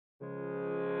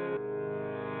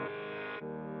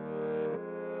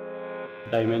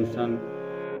dimension,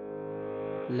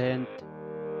 length,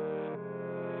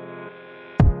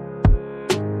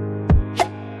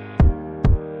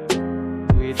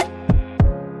 width,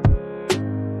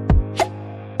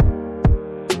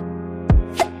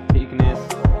 thickness,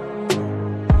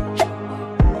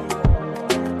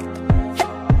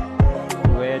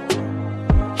 weight,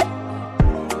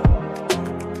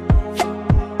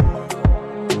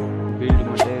 build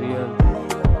material,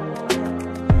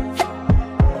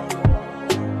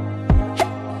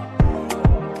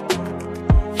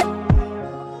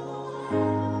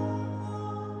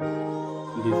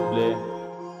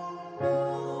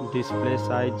 display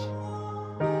size,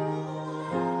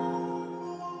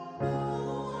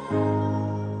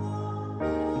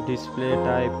 display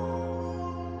type,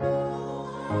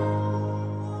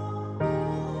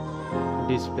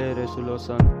 display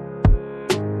resolution,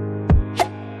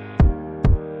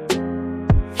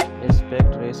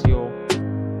 aspect ratio,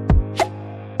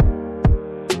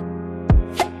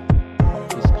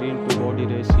 screen to body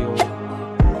ratio,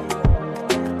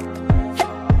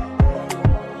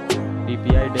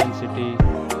 PPI density,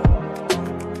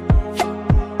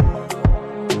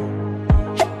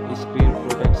 screen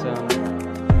protection,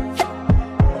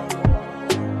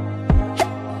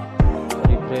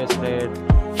 refresh rate,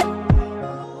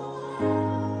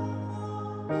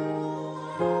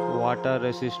 water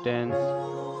resistance,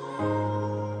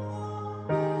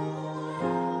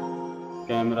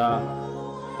 camera,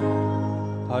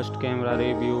 first camera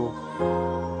review,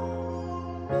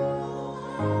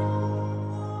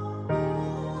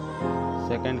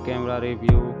 second camera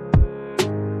review,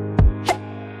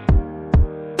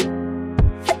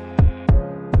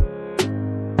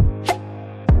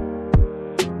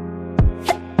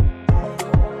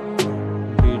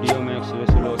 video max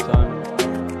resolution,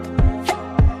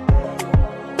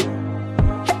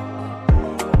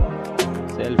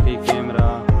 selfie camera,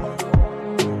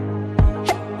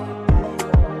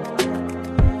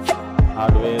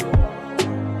 hardware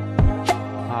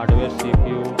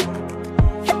CPU,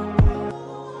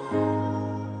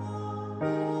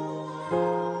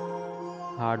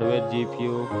 hardware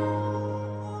GPU,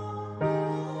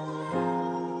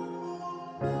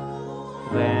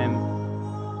 RAM,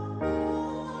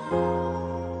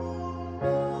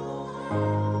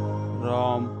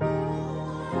 ROM,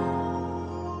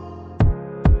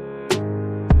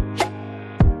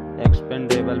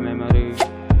 expandable memory,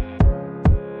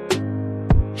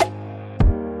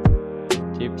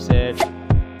 chipset,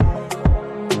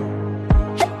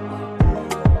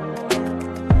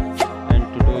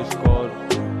 Antutu score,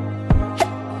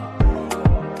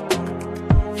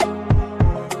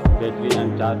 battery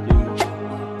and charging,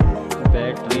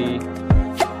 battery,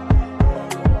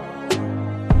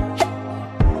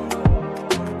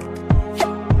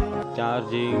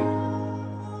 charging,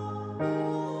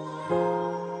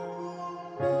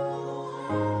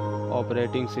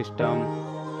 operating system,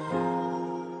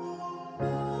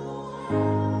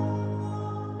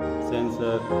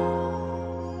 sensor,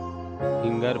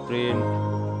 fingerprint,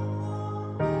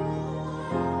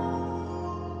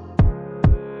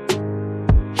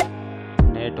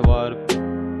 network,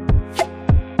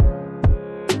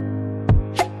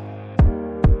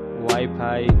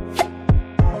 Wi-Fi,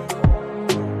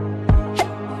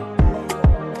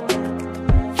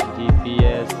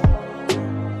 GPS,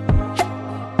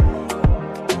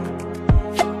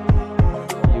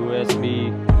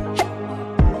 USB,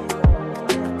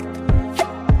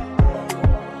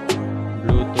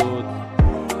 Bluetooth,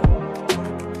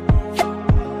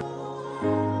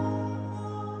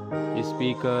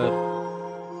 speaker,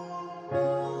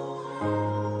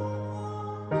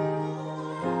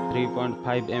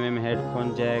 3.5 mm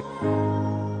headphone jack,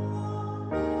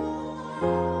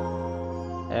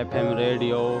 FM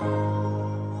radio,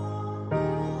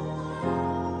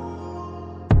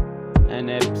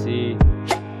 NFC,